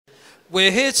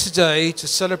We're here today to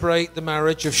celebrate the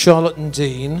marriage of Charlotte and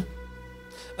Dean.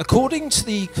 According to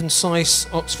the concise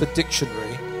Oxford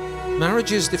Dictionary,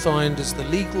 marriage is defined as the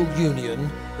legal union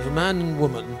of a man and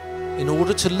woman in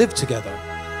order to live together.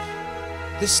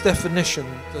 This definition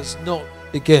does not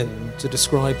begin to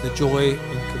describe the joy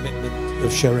and commitment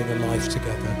of sharing a life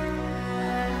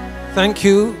together. Thank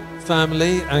you,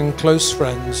 family and close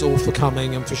friends, all for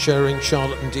coming and for sharing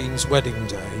Charlotte and Dean's wedding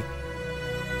day.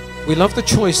 We love the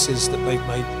choices that they've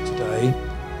made today.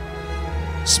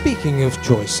 Speaking of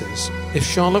choices, if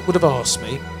Charlotte would have asked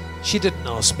me, she didn't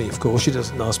ask me, of course, she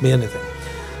doesn't ask me anything,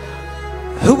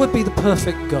 who would be the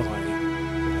perfect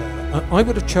guy? I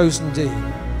would have chosen Dean,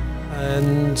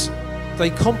 and they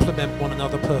complement one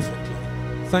another perfectly.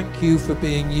 Thank you for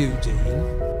being you, Dean,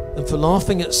 and for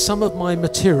laughing at some of my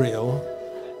material,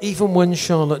 even when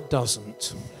Charlotte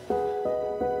doesn't.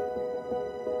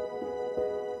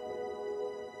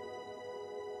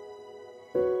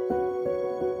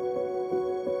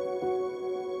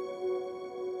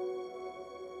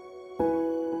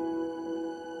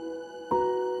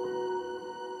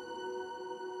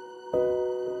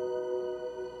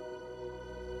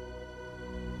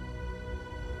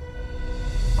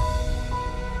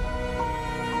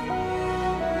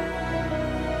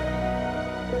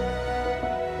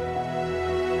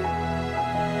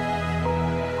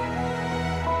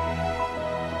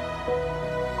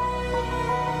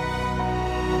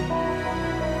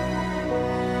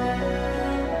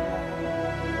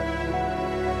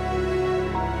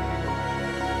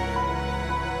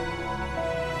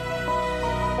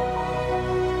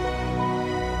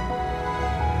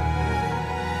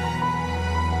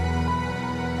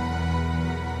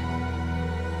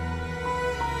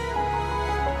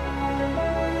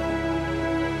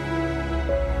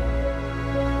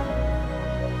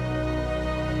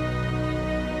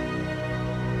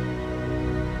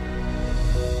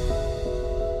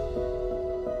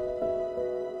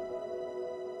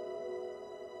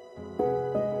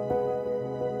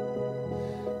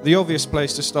 The obvious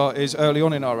place to start is early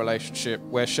on in our relationship,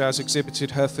 where Shaz exhibited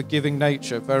her forgiving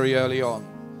nature very early on.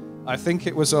 I think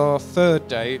it was our third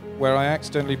date where I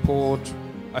accidentally poured,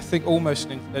 I think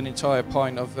almost an entire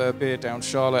pint of beer down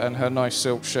Charlotte and her nice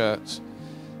silk shirt.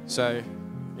 So,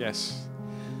 yes.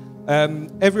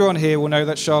 Everyone here will know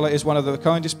that Charlotte is one of the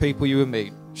kindest people you will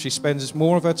meet. She spends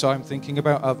more of her time thinking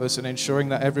about others and ensuring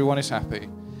that everyone is happy.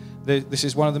 This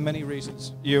is one of the many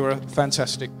reasons you're a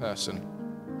fantastic person.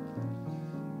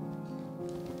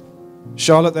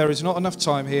 Charlotte, there is not enough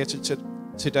time here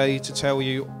today to tell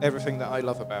you everything that I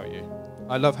love about you.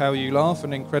 I love how you laugh,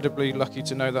 and incredibly lucky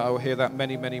to know that I will hear that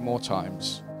many, many more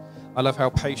times. I love how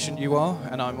patient you are,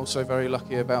 and I'm also very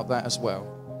lucky about that as well.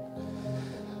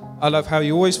 I love how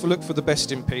you always look for the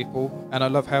best in people, and I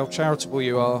love how charitable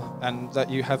you are, and that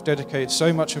you have dedicated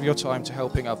so much of your time to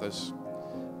helping others.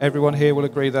 Everyone here will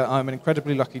agree that I'm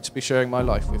incredibly lucky to be sharing my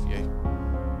life with you.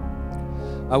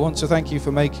 I want to thank you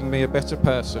for making me a better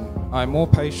person. I am more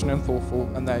patient and thoughtful,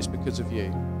 and that is because of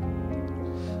you.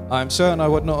 I am certain I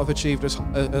would not have achieved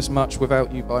as much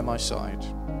without you by my side.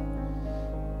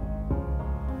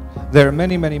 There are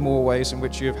many, many more ways in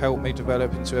which you have helped me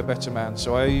develop into a better man,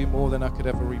 so I owe you more than I could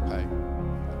ever repay.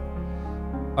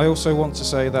 I also want to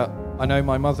say that I know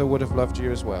my mother would have loved you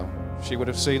as well. She would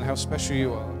have seen how special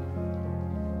you are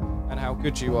and how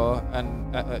good you are,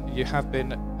 and you have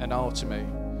been and are to me.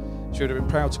 She would have been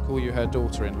proud to call you her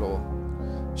daughter-in-law.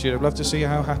 She would have loved to see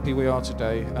how happy we are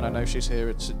today, and I know she's here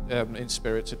in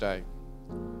spirit today.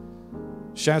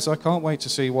 Shaz, I can't wait to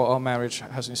see what our marriage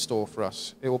has in store for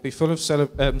us. It will be full of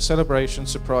celebration,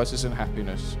 surprises and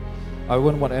happiness. I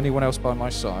wouldn't want anyone else by my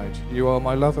side. You are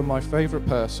my love and my favourite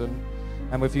person,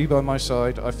 and with you by my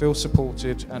side, I feel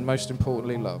supported and most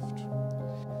importantly loved.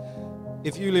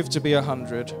 If you live to be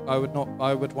 100, I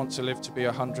would want to live to be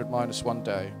 100 minus 1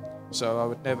 day. So I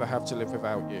would never have to live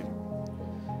without you.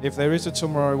 If there is a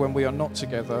tomorrow when we are not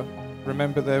together,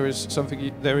 remember there is something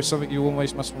you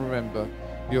always must remember.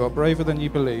 You are braver than you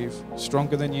believe,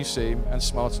 stronger than you seem, and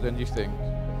smarter than you think.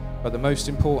 But the most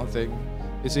important thing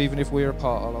is, even if we are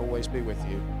apart, I'll always be with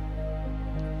you.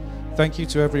 Thank you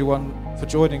to everyone for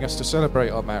joining us to celebrate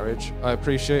our marriage. I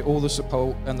appreciate all the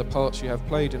support and the parts you have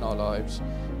played in our lives.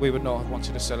 We would not have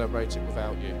wanted to celebrate it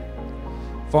without you.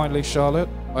 Finally, Charlotte,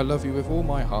 I love you with all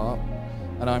my heart,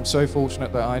 and I'm so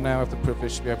fortunate that I now have the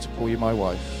privilege to be able to call you my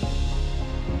wife.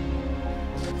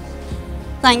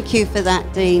 Thank you for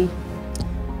that, Dean.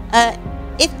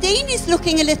 If Dean is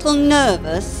looking a little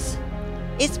nervous,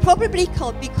 it's probably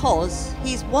because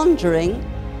he's wondering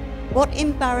what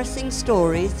embarrassing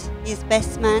stories his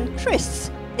best man, Chris,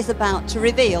 is about to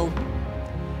reveal.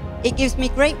 it gives me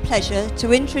great pleasure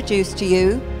to introduce to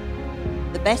you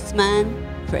the best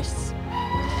man, Chris.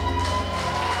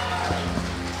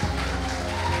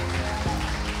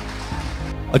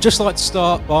 I'd just like to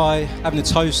start by having a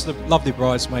toast to the lovely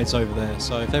bridesmaids over there.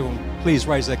 So if everyone please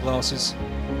raise their glasses.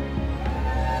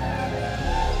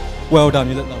 Well done,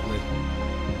 you look lovely.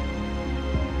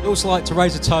 I'd also like to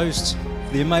raise a toast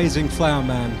for the amazing flower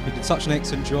man who did such an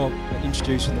excellent job at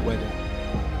introducing the wedding.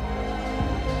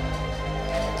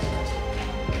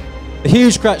 A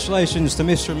huge congratulations to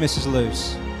Mr. and Mrs.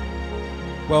 Luce.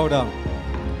 Well done.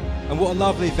 And what a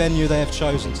lovely venue they have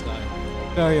chosen today.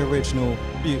 Very original,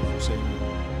 beautiful scenery.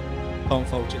 Can't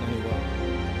fault it in any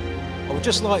way. I would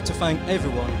just like to thank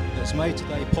everyone that's made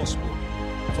today possible,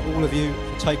 for all of you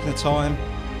for taking the time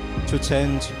to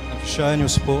attend and for showing your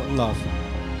support and love.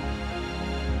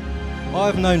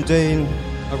 I've known Dean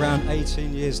around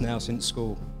 18 years now since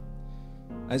school,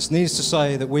 and it's needless to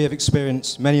say that we have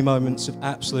experienced many moments of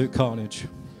absolute carnage.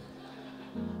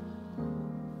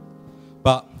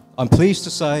 But I'm pleased to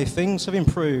say things have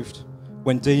improved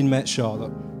when Dean met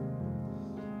Charlotte.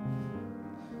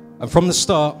 And from the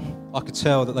start, I could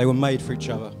tell that they were made for each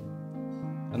other.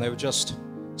 And they were just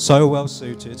so well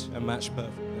suited and matched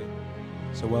perfectly.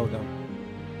 So well done.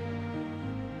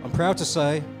 I'm proud to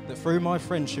say that through my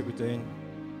friendship with Dean,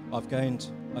 I've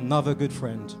gained another good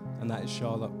friend, and that is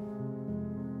Charlotte.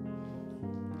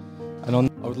 And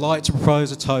I would like to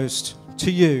propose a toast to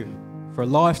you for a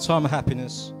lifetime of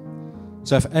happiness.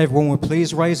 So if everyone would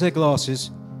please raise their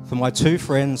glasses for my two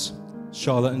friends,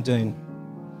 Charlotte and Dean.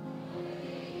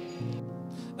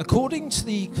 According to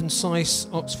the concise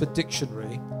Oxford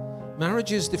Dictionary,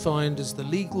 marriage is defined as the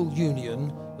legal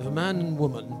union of a man and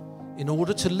woman in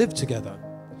order to live together.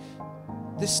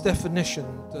 This definition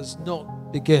does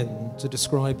not begin to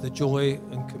describe the joy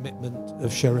and commitment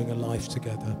of sharing a life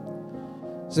together.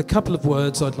 There's a couple of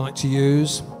words I'd like to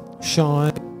use: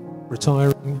 shy,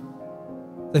 retiring.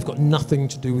 They've got nothing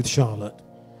to do with Charlotte.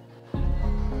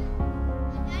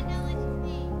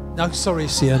 No, sorry,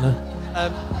 Sienna.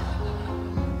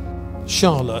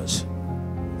 Charlotte,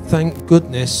 thank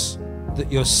goodness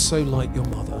that you're so like your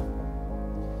mother,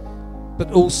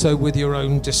 but also with your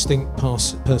own distinct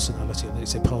personality. I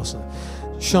say personal.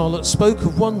 Charlotte spoke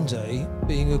of one day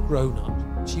being a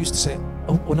grown-up. She used to say,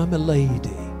 "Oh, when I'm a lady,"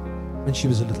 when she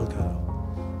was a little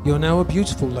girl. You are now a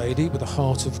beautiful lady with a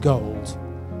heart of gold.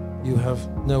 You have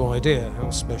no idea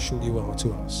how special you are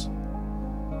to us.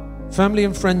 Family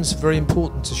and friends are very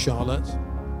important to Charlotte.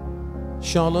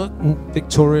 Charlotte and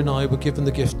Victoria and I were given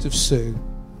the gift of Sue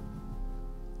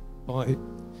by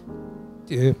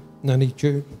dear Nanny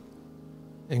June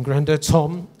and Grandad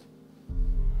Tom.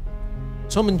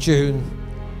 Tom and June,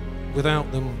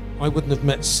 without them, I wouldn't have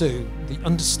met Sue, the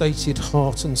understated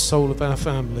heart and soul of our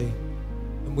family,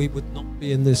 and we would not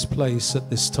be in this place at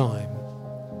this time.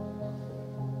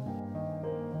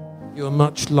 You are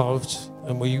much loved,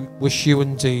 and we wish you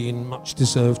and Dean much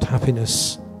deserved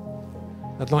happiness.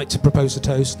 I'd like to propose a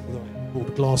toast, I brought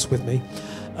a glass with me,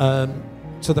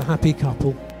 to the happy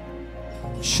couple,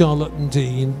 Charlotte and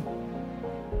Dean.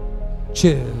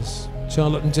 Cheers,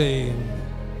 Charlotte and Dean.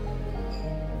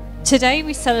 Today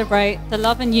we celebrate the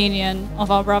love and union of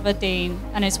our brother Dean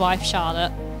and his wife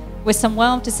Charlotte, with some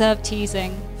well-deserved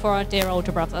teasing for our dear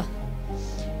older brother.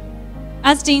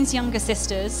 As Dean's younger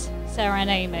sisters, Sarah and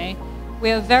Amy, we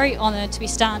are very honoured to be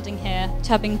standing here, to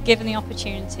have been given the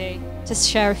opportunity to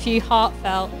share a few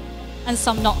heartfelt and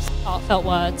some not heartfelt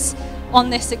words on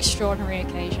this extraordinary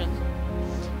occasion.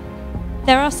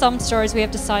 There are some stories we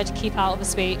have decided to keep out of the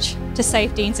speech to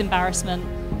save Dean's embarrassment.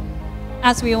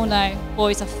 As we all know,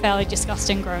 boys are fairly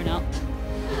disgusting grown up.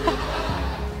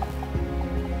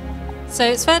 So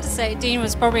it's fair to say Dean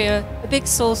was probably a big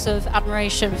source of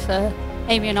admiration for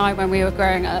Amy and I when we were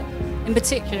growing up. In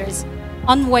particular, his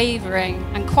unwavering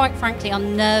and quite frankly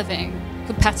unnerving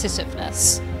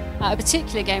competitiveness at a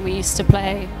particular game we used to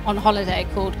play on holiday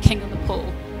called King of the Pool,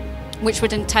 which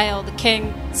would entail the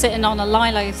king sitting on a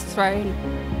lilo throne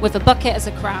with a bucket as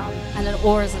a crown and an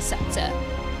oar as a scepter.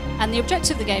 And the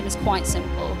objective of the game is quite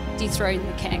simple: dethrone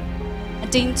the king.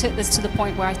 And Dean took this to the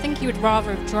point where I think he would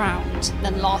rather have drowned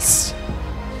than lost.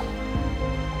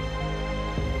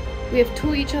 We have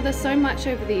taught each other so much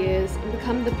over the years and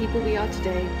become the people we are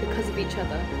today because of each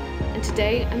other. And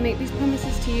today I make these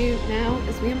promises to you now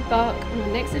as we embark on our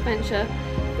next adventure,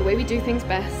 the way we do things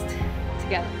best,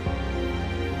 together.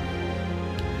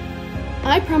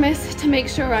 I promise to make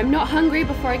sure I'm not hungry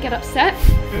before I get upset.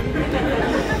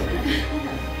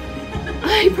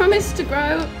 I promise to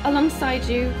grow alongside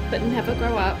you, but never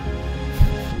grow up.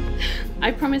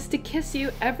 I promise to kiss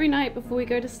you every night before we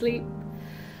go to sleep.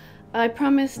 I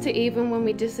promise to, even when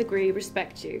we disagree,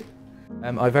 respect you.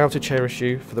 I vow to cherish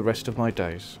you for the rest of my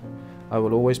days. I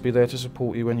will always be there to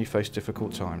support you when you face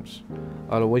difficult times.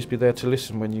 I'll always be there to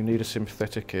listen when you need a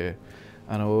sympathetic ear,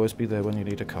 and I'll always be there when you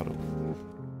need a cuddle.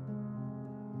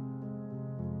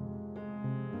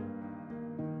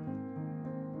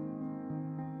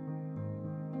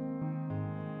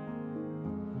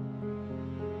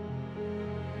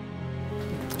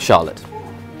 Charlotte,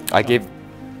 I give...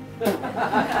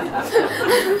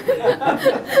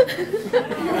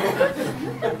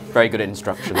 Very good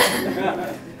instructions.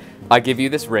 I give you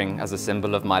this ring as a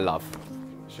symbol of my love.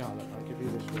 Charlotte, I give you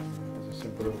this ring as a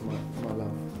symbol of my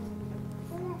love.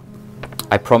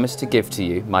 I promise to give to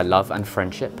you my love and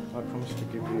friendship. I promise to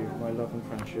give you my love and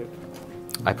friendship.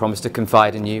 I promise to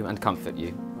confide in you and comfort you.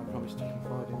 I promise to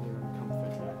confide in you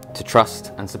and comfort you. To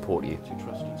trust and support you. To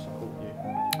trust and support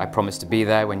you. I promise to be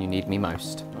there when you need me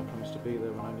most. I promise to be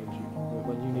there when I need you, or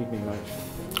when you need me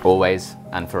most. Always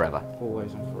and forever.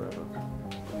 Always and forever.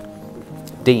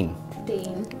 Dean.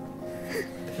 Dean.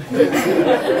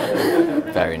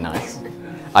 Very nice.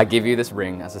 I give you this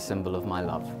ring as a symbol of my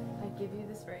love. I give you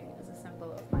this ring as a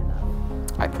symbol of my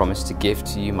love. I promise to give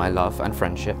to you my love and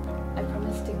friendship. I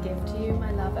promise to give to you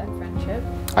my love and friendship.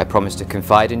 I promise to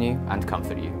confide in you and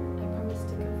comfort you. I promise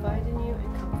to confide in you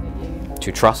and comfort you.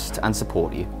 To trust and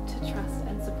support you. To trust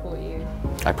and support you.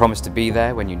 I promise to be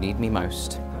there when you need me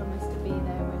most. I promise to be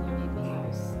there when you need me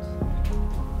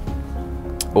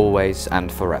most. Always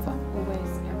and forever. Always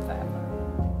and forever.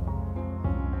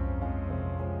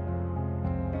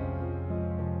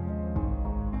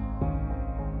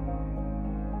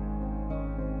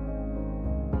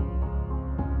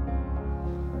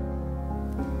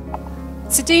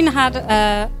 So Dean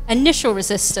had initial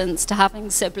resistance to having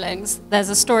siblings. There's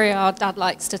a story our dad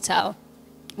likes to tell.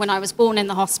 When I was born in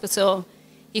the hospital,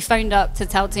 he phoned up to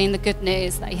tell Dean the good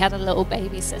news that he had a little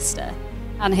baby sister.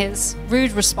 And his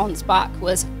rude response back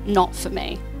was, "Not for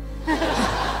me."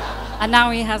 And now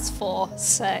he has 4,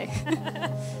 so.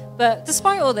 But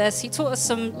despite all this, he taught us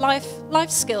some life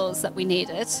skills that we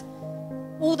needed.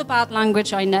 All the bad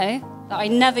language I know, that I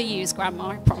never use, Grandma,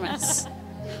 I promise.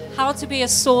 How to be a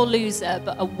sore loser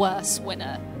but a worse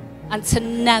winner, and to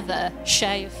never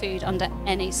share your food under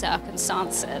any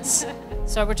circumstances.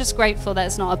 So we're just grateful that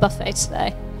it's not a buffet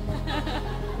today.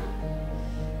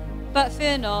 But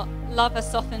fear not, love has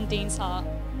softened Dean's heart.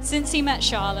 Since he met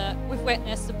Charlotte, we've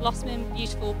witnessed a blossoming,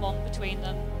 beautiful bond between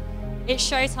them. It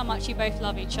shows how much you both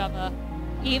love each other,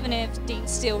 even if Dean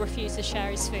still refuses to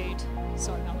share his food.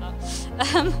 Sorry about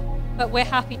that. But we're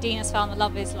happy Dean has found the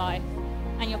love of his life,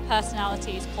 and your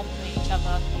personalities complement each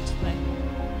other beautifully.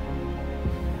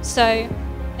 So,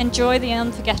 enjoy the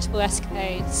unforgettable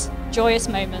escapades, joyous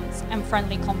moments, and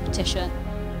friendly competition.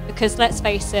 Because let's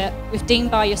face it, with Dean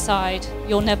by your side,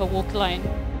 you'll never walk alone.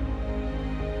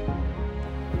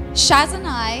 Shaz and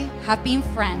I have been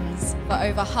friends for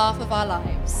over half of our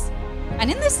lives. And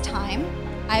in this time,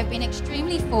 I have been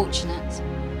extremely fortunate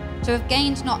to have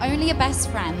gained not only a best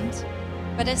friend,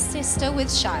 but a sister with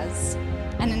Shaz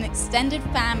and an extended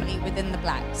family within the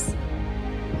Blacks.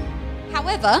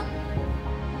 However,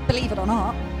 believe it or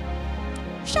not,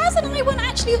 Shaz and I weren't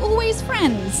actually always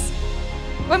friends.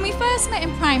 When we first met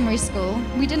in primary school,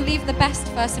 we didn't leave the best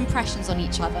first impressions on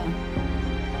each other.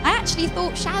 I actually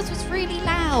thought Shaz was really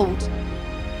loud,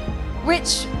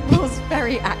 which was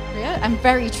very accurate and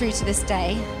very true to this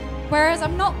day, whereas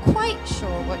I'm not quite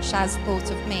sure what Shaz thought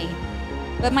of me,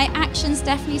 but my actions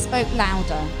definitely spoke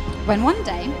louder when one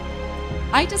day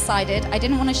I decided I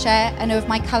didn't want to share any of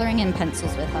my colouring in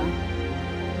pencils with her,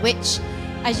 which,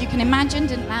 as you can imagine,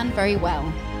 didn't land very well.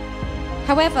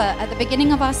 However, at the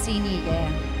beginning of our senior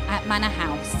year at Manor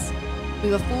House,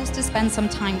 we were forced to spend some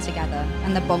time together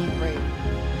and the bond grew.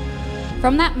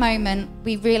 From that moment,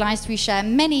 we realised we share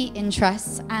many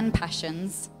interests and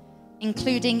passions,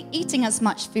 including eating as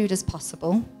much food as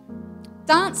possible,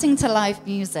 dancing to live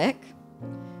music,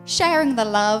 sharing the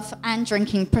love and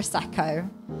drinking Prosecco,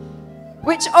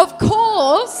 which of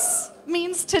course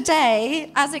means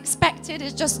today, as expected,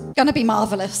 is just gonna be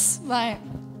marvellous. Right.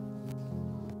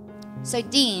 So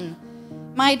Dean,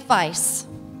 my advice,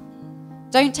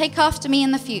 don't take after me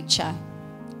in the future.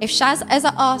 If Shaz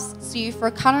ever asks you for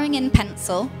a colouring in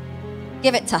pencil,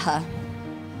 give it to her.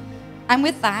 And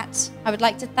with that, I would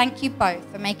like to thank you both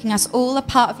for making us all a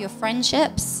part of your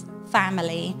friendships,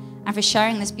 family, and for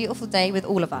sharing this beautiful day with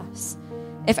all of us.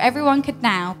 If everyone could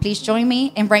now please join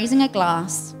me in raising a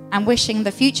glass and wishing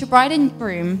the future bride and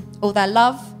groom all their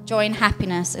love, joy, and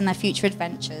happiness in their future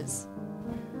adventures.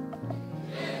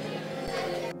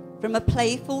 From a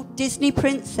playful Disney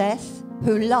princess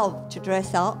who loved to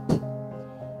dress up,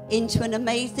 into an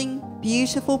amazing,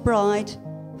 beautiful bride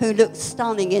who looks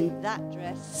stunning in that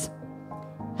dress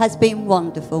has been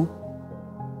wonderful.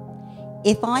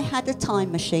 If I had a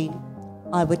time machine,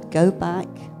 I would go back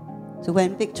to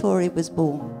when Victoria was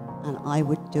born, and I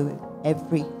would do it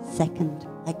every second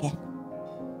again.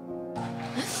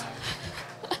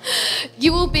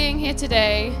 You all being here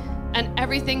today and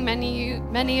everything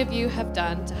many of you have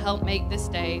done to help make this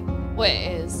day what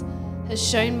it is has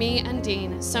shown me and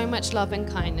Dean so much love and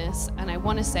kindness, and I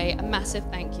want to say a massive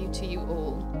thank you to you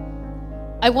all.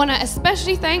 I want to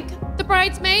especially thank the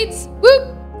bridesmaids,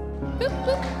 whoop, whoop,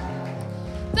 whoop.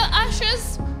 The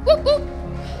ushers, whoop, whoop.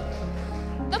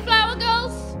 The flower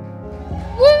girls,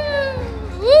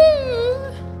 woo,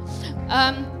 woo.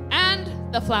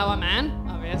 And the flower man,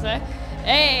 obviously.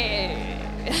 Hey.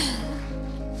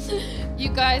 You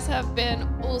guys have been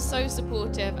all so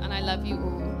supportive, and I love you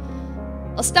all.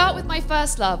 I'll start with my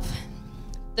first love.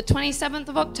 The 27th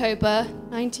of October,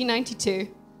 1992.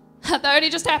 That only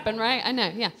just happened, right? I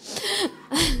know, yeah.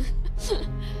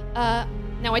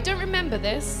 Now, I don't remember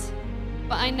this,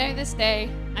 but I know this day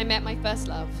I met my first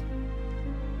love.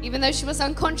 Even though she was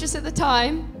unconscious at the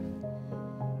time,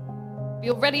 we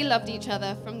already loved each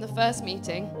other from the first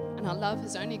meeting, and our love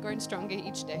has only grown stronger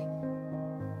each day.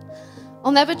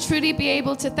 I'll never truly be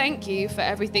able to thank you for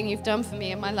everything you've done for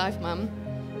me in my life, Mum,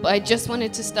 but I just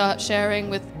wanted to start sharing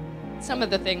with some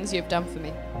of the things you've done for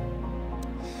me.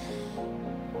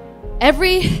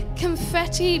 Every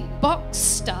confetti box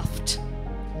stuffed,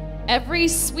 every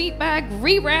sweet bag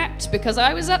rewrapped because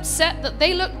I was upset that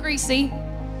they looked greasy,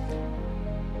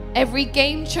 every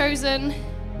game chosen,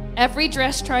 every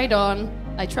dress tried on,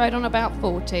 I tried on about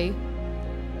 40,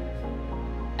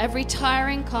 every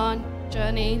tiring car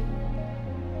journey,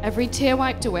 every tear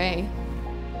wiped away,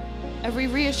 every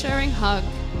reassuring hug,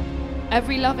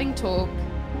 every loving talk,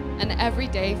 and every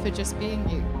day for just being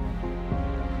you.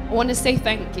 I want to say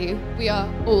thank you. We are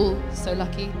all so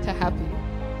lucky to have you.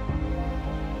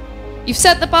 You've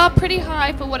set the bar pretty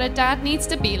high for what a dad needs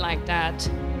to be like, Dad,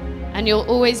 and you'll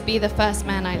always be the first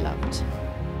man I loved.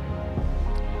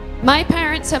 My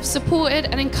parents have supported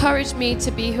and encouraged me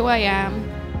to be who I am.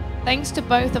 Thanks to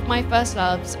both of my first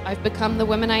loves, I've become the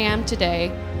woman I am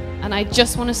today, and I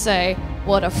just want to say,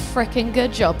 what a frickin'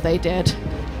 good job they did.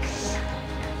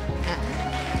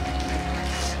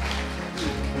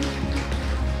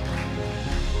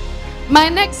 My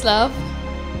next love,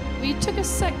 we took a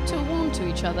sec to warm to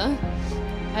each other,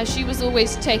 as she was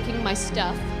always taking my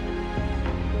stuff.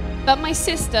 But my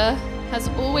sister has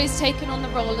always taken on the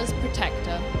role as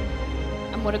protector,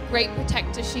 and what a great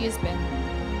protector she has been.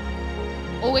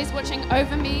 Always watching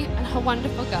over me and her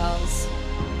wonderful girls.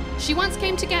 She once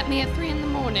came to get me at 3 in the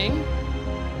morning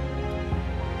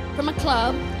from a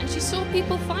club, and she saw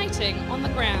people fighting on the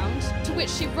ground, to which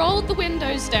she rolled the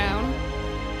windows down,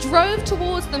 drove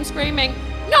towards them screaming,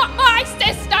 "Not my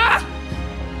sister!"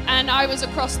 And I was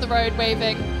across the road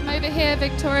waving, "I'm over here,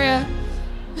 Victoria."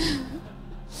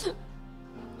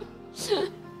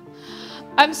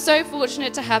 I'm so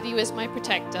fortunate to have you as my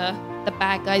protector. The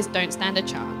bad guys don't stand a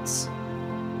chance.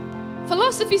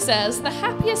 Philosophy says the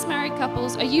happiest married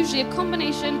couples are usually a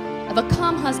combination of a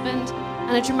calm husband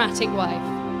and a dramatic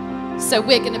wife. So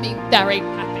we're going to be very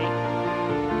happy.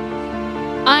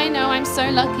 I know I'm so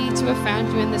lucky to have found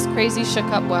you in this crazy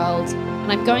shook-up world,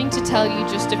 and I'm going to tell you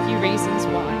just a few reasons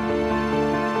why.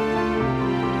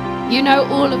 You know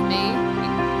all of me,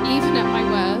 even at my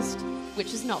worst,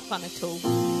 which is not fun at all.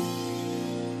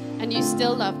 And you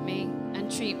still love me and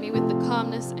treat me with the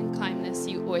calmness and kindness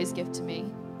you always give to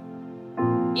me.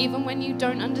 Even when you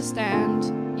don't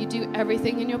understand, you do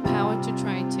everything in your power to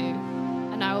try to,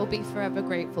 and I will be forever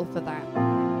grateful for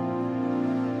that.